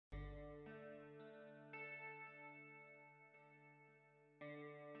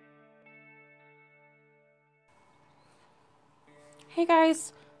Hey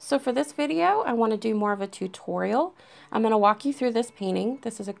guys, so for this video I want to do more of a tutorial. I'm going to walk you through this painting.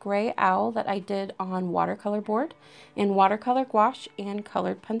 This is a gray owl that I did on watercolor board in watercolor gouache and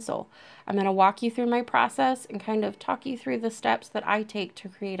colored pencil. I'm going to walk you through my process and kind of talk you through the steps that I take to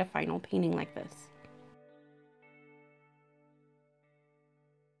create a final painting like this.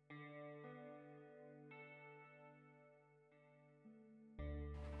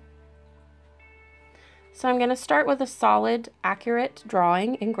 So I'm going to start with a solid, accurate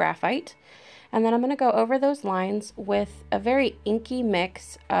drawing in graphite, and then I'm going to go over those lines with a very inky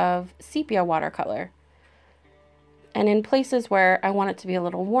mix of sepia watercolor. And in places where I want it to be a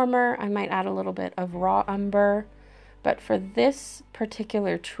little warmer, I might add a little bit of raw umber. But for this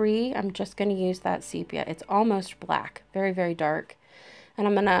particular tree, I'm just going to use that sepia. It's almost black, very, very dark. And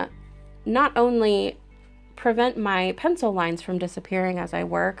I'm going to not only prevent my pencil lines from disappearing as I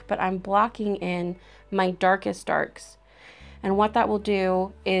work, but I'm blocking in my darkest darks. And what that will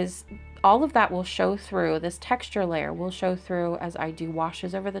do is all of that will show through, this texture layer will show through as I do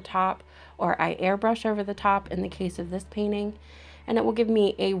washes over the top or I airbrush over the top in the case of this painting. And it will give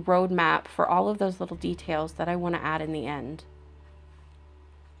me a roadmap for all of those little details that I want to add in the end.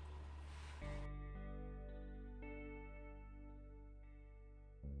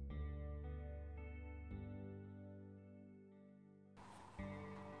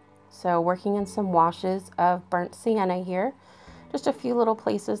 So working in some washes of burnt sienna here, just a few little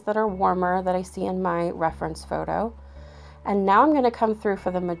places that are warmer that I see in my reference photo. And now I'm going to come through for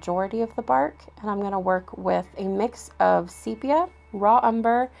the majority of the bark, and I'm going to work with a mix of sepia, raw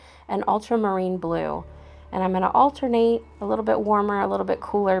umber, and ultramarine blue. And I'm going to alternate a little bit warmer, a little bit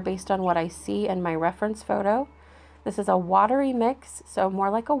cooler based on what I see in my reference photo. This is a watery mix, so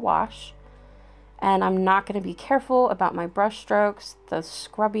more like a wash. And I'm not going to be careful about my brush strokes. The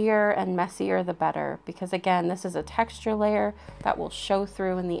scrubbier and messier the better, because again, this is a texture layer that will show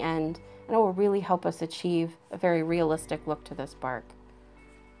through in the end, and it will really help us achieve a very realistic look to this bark.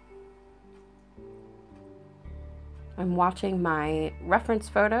 I'm watching my reference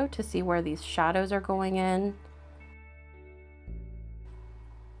photo to see where these shadows are going in.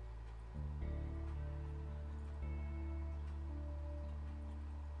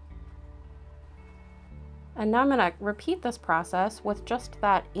 And now I'm going to repeat this process with just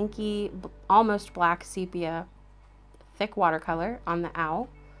that inky, almost black sepia, thick watercolor on the owl.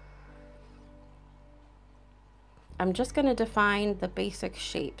 I'm just going to define the basic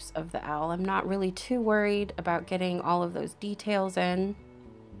shapes of the owl. I'm not really too worried about getting all of those details in.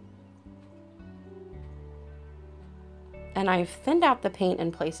 And I've thinned out the paint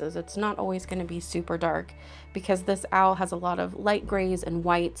in places. It's not always going to be super dark because this owl has a lot of light grays and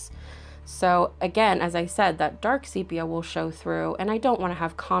whites. So again, as I said, that dark sepia will show through, and I don't want to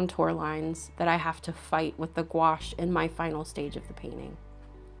have contour lines that I have to fight with the gouache in my final stage of the painting.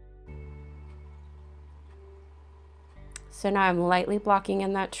 So now I'm lightly blocking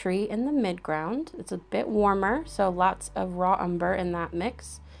in that tree in the midground. It's a bit warmer, so lots of raw umber in that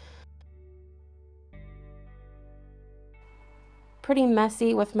mix. Pretty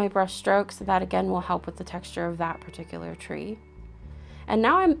messy with my brush strokes, so that again will help with the texture of that particular tree. And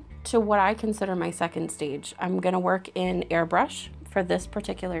now I'm to what I consider my second stage. I'm going to work in airbrush for this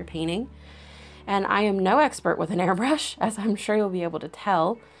particular painting. And I am no expert with an airbrush, as I'm sure you'll be able to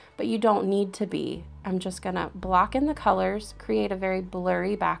tell, but you don't need to be. I'm just going to block in the colors, create a very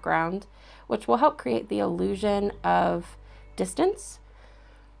blurry background, which will help create the illusion of distance.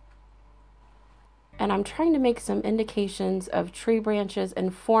 And I'm trying to make some indications of tree branches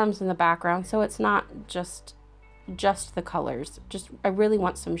and forms in the background, so it's not just the colors. I really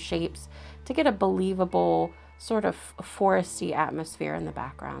want some shapes to get a believable sort of foresty atmosphere in the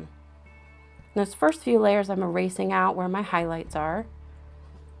background. Those first few layers I'm erasing out where my highlights are.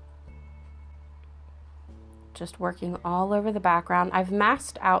 Just working all over the background. I've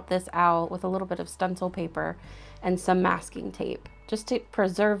masked out this owl with a little bit of stencil paper and some masking tape just to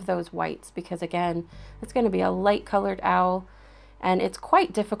preserve those whites, because again, it's going to be a light colored owl, and it's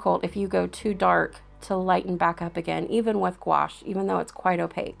quite difficult if you go too dark to lighten back up again, even with gouache, even though it's quite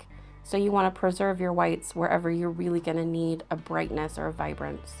opaque. So you want to preserve your whites wherever you're really going to need a brightness or a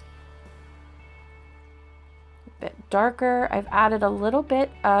vibrance. A bit darker, I've added a little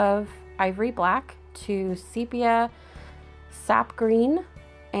bit of ivory black to sepia, sap green,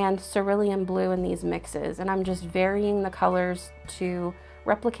 and cerulean blue in these mixes, and I'm just varying the colors to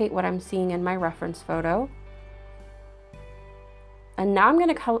replicate what I'm seeing in my reference photo. And now I'm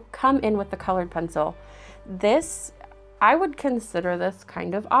going to come in with the colored pencil. This I would consider this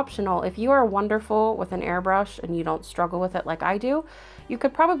kind of optional. If you are wonderful with an airbrush and you don't struggle with it like I do, you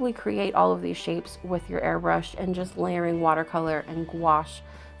could probably create all of these shapes with your airbrush and just layering watercolor and gouache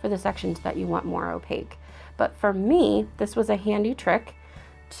for the sections that you want more opaque. But for me, this was a handy trick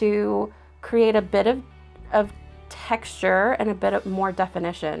to create a bit of texture and a bit of more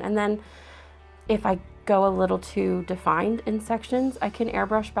definition. And then if I go a little too defined in sections, I can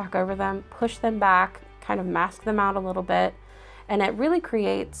airbrush back over them, push them back, kind of mask them out a little bit, and it really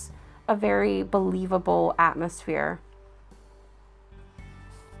creates a very believable atmosphere.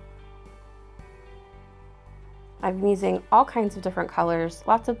 I'm using all kinds of different colors,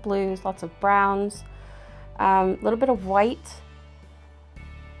 lots of blues, lots of browns, a little bit of white,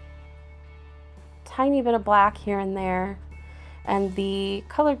 tiny bit of black here and there. And the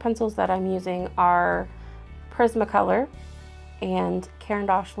colored pencils that I'm using are Prismacolor and Caran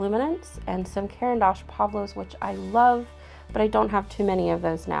d'Ache Luminance and some Caran d'Ache Pablos, which I love, but I don't have too many of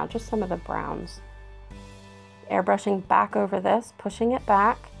those now, just some of the browns. Airbrushing back over this, pushing it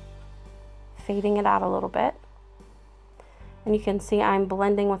back, fading it out a little bit. And you can see I'm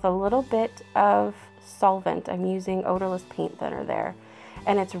blending with a little bit of solvent. I'm using odorless paint thinner there.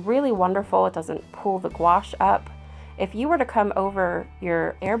 And it's really wonderful. It doesn't pull the gouache up. If you were to come over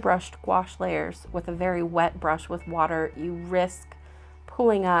your airbrushed gouache layers with a very wet brush with water, you risk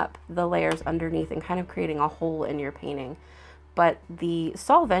pulling up the layers underneath and kind of creating a hole in your painting. But the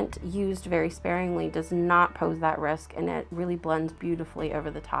solvent used very sparingly does not pose that risk, and it really blends beautifully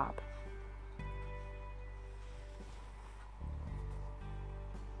over the top.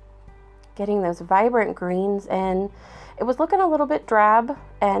 Getting those vibrant greens in. It was looking a little bit drab,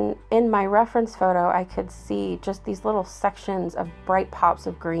 and in my reference photo I could see just these little sections of bright pops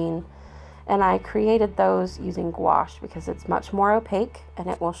of green, and I created those using gouache because it's much more opaque and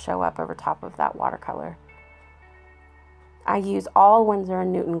it will show up over top of that watercolor. I use all Winsor &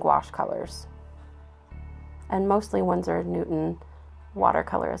 Newton gouache colors, and mostly Winsor & Newton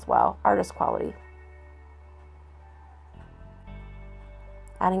watercolor as well, artist quality.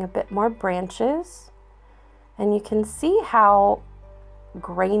 Adding a bit more branches, and you can see how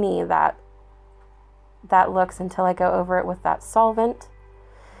grainy that looks until I go over it with that solvent.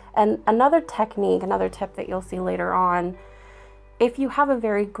 And another technique, another tip that you'll see later on, if you have a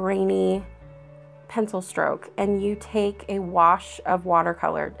very grainy pencil stroke and you take a wash of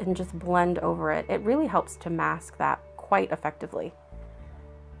watercolor and just blend over it, it really helps to mask that quite effectively.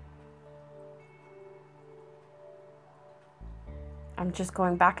 I'm just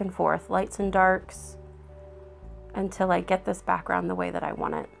going back and forth, lights and darks, until I get this background the way that I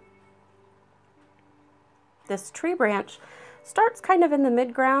want it. This tree branch starts kind of in the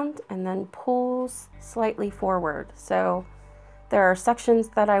midground and then pulls slightly forward. So there are sections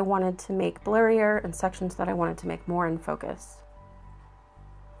that I wanted to make blurrier and sections that I wanted to make more in focus.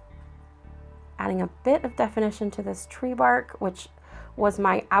 Adding a bit of definition to this tree bark, which was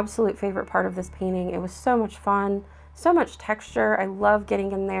my absolute favorite part of this painting. It was so much fun. So much texture. I love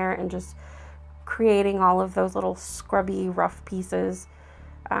getting in there and just creating all of those little scrubby, rough pieces.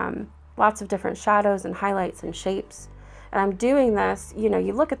 Lots of different shadows and highlights and shapes. And I'm doing this, you know,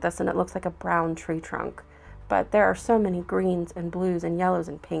 you look at this and it looks like a brown tree trunk, but there are so many greens and blues and yellows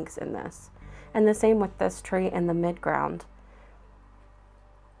and pinks in this. And the same with this tree in the midground.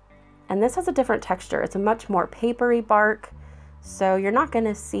 And this has a different texture. It's a much more papery bark, so you're not going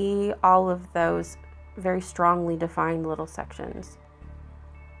to see all of those very strongly defined little sections.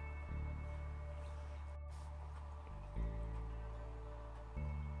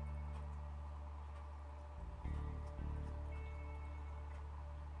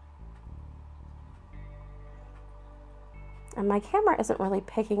 And my camera isn't really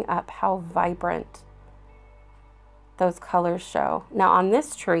picking up how vibrant those colors show. Now on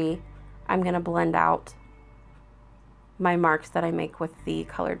this tree, I'm going to blend out my marks that I make with the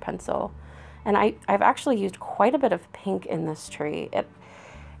colored pencil. And I've actually used quite a bit of pink in this tree.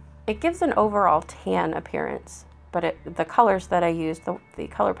 It gives an overall tan appearance, but the colors that I used, the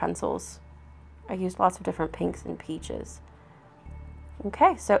color pencils, I used lots of different pinks and peaches.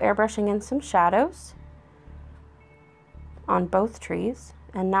 Okay, so airbrushing in some shadows on both trees.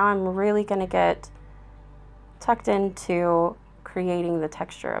 And now I'm really going to get tucked into creating the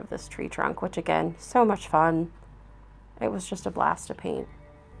texture of this tree trunk, which again, so much fun. It was just a blast to paint.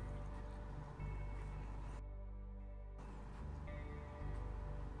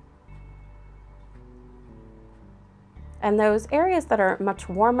 And those areas that are much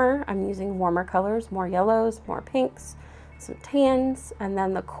warmer, I'm using warmer colors, more yellows, more pinks, some tans, and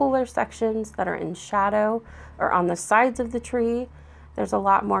then the cooler sections that are in shadow or on the sides of the tree, there's a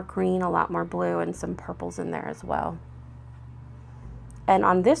lot more green, a lot more blue, and some purples in there as well. And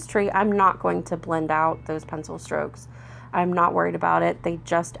on this tree, I'm not going to blend out those pencil strokes. I'm not worried about it. They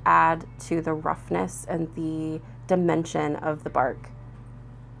just add to the roughness and the dimension of the bark.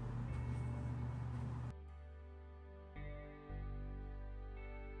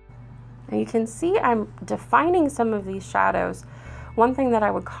 And you can see I'm defining some of these shadows. One thing that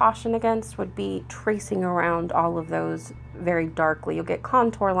I would caution against would be tracing around all of those very darkly. You'll get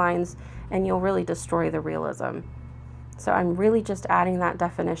contour lines and you'll really destroy the realism. So I'm really just adding that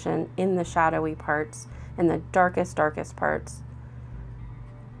definition in the shadowy parts, in the darkest parts,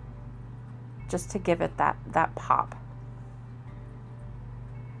 just to give it that pop.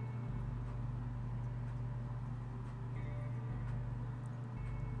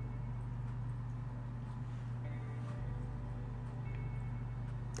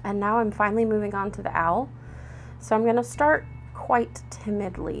 And now I'm finally moving on to the owl. So I'm going to start quite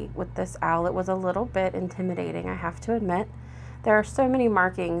timidly with this owl. It was a little bit intimidating, I have to admit. There are so many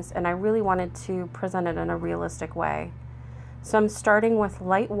markings and I really wanted to present it in a realistic way. So I'm starting with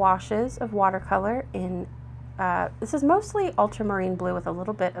light washes of watercolor in, this is mostly ultramarine blue with a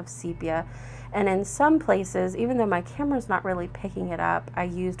little bit of sepia. And in some places, even though my camera's not really picking it up, I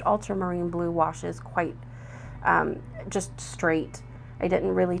used ultramarine blue washes quite just straight. I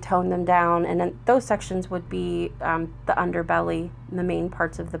didn't really tone them down, and then those sections would be the underbelly, the main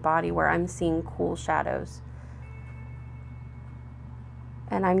parts of the body where I'm seeing cool shadows.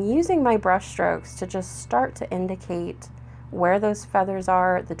 And I'm using my brush strokes to just start to indicate where those feathers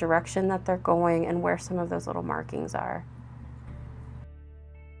are, the direction that they're going, and where some of those little markings are.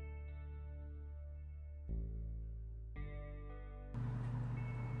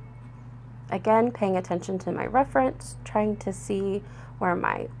 Again, paying attention to my reference, trying to see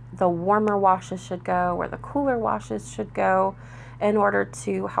where the warmer washes should go, where the cooler washes should go, in order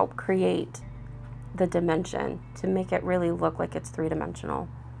to help create the dimension, to make it really look like it's three-dimensional.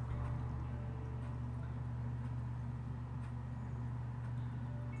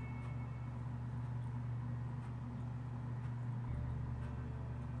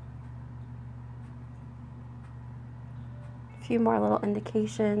 A few more little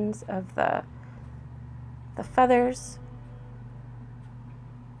indications of the feathers.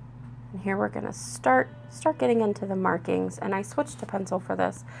 And here we're going to start getting into the markings, and I switched to pencil for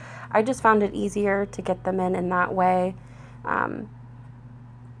this. I just found it easier to get them in that way.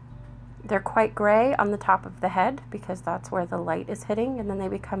 They're quite gray on the top of the head because that's where the light is hitting, and then they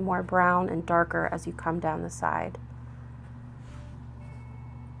become more brown and darker as you come down the side.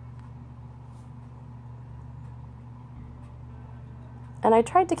 And I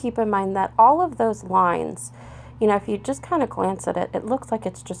tried to keep in mind that all of those lines, you know, if you just kind of glance at it, it looks like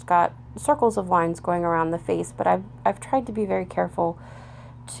it's just got circles of lines going around the face, but I've tried to be very careful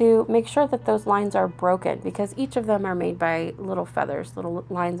to make sure that those lines are broken, because each of them are made by little feathers, little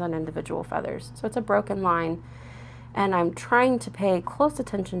lines on individual feathers. So it's a broken line, and I'm trying to pay close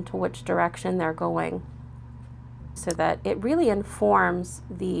attention to which direction they're going so that it really informs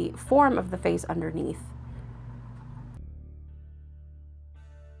the form of the face underneath.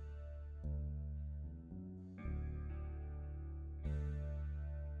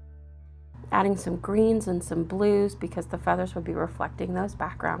 Adding some greens and some blues because the feathers would be reflecting those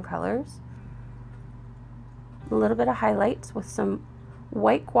background colors. A little bit of highlights with some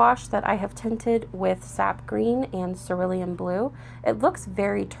white gouache that I have tinted with sap green and cerulean blue. It looks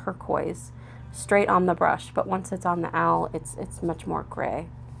very turquoise straight on the brush, but once it's on the owl, it's much more gray.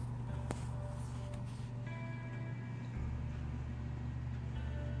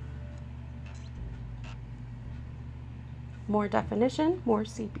 More definition, more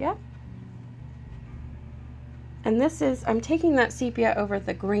sepia. And this is, I'm taking that sepia over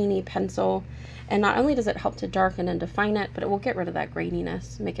the grainy pencil, and not only does it help to darken and define it, but it will get rid of that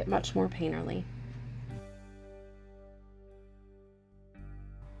graininess, make it much more painterly.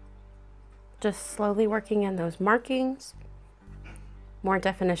 Just slowly working in those markings, more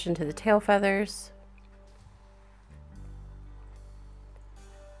definition to the tail feathers.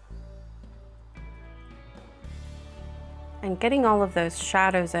 And getting all of those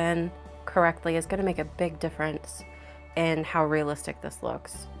shadows in correctly is going to make a big difference in how realistic this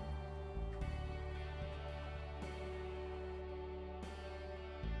looks.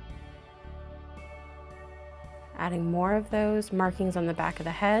 Adding more of those markings on the back of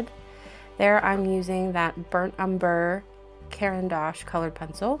the head. There I'm using that burnt umber Caran d'Ache colored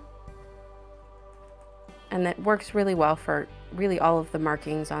pencil, and that works really well for really all of the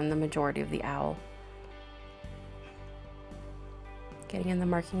markings on the majority of the owl. Getting in the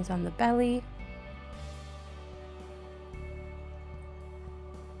markings on the belly.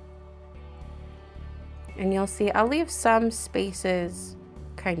 And you'll see I'll leave some spaces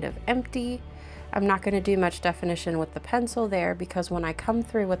kind of empty. I'm not going to do much definition with the pencil there because when I come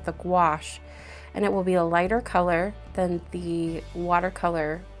through with the gouache, and it will be a lighter color than the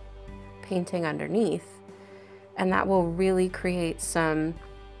watercolor painting underneath, and that will really create some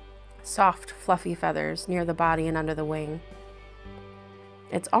soft, fluffy feathers near the body and under the wing.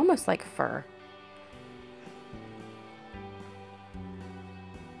 It's almost like fur.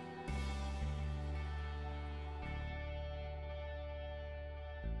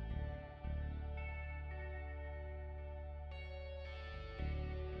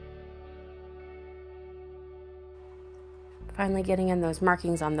 Finally getting in those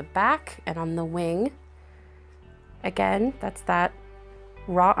markings on the back and on the wing. Again, that's that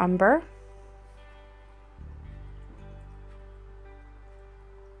raw umber.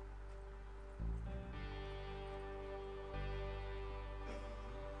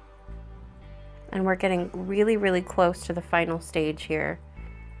 And we're getting really, really close to the final stage here.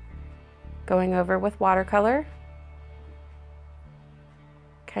 Going over with watercolor,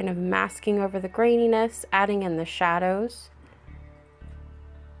 kind of masking over the graininess, adding in the shadows.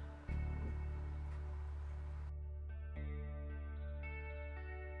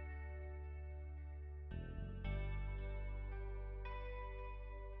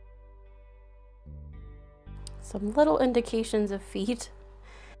 Some little indications of feet.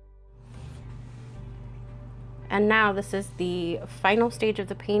 And now this is the final stage of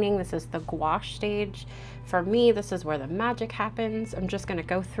the painting. This is the gouache stage. For me, this is where the magic happens. I'm just gonna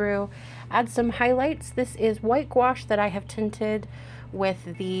go through, add some highlights. This is white gouache that I have tinted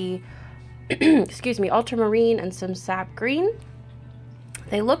with the, excuse me, ultramarine and some sap green.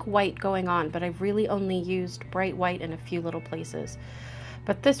 They look white going on, but I've really only used bright white in a few little places.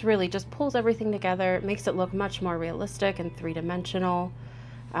 But this really just pulls everything together. It makes it look much more realistic and three-dimensional.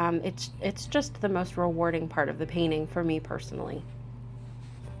 It's just the most rewarding part of the painting for me personally.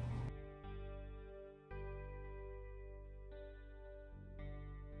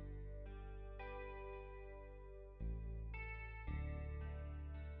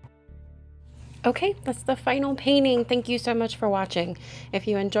 Okay, that's the final painting. Thank you so much for watching. If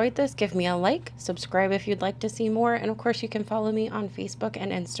you enjoyed this, give me a like, subscribe if you'd like to see more, and of course you can follow me on Facebook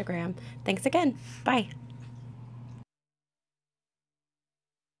and Instagram. Thanks again. Bye.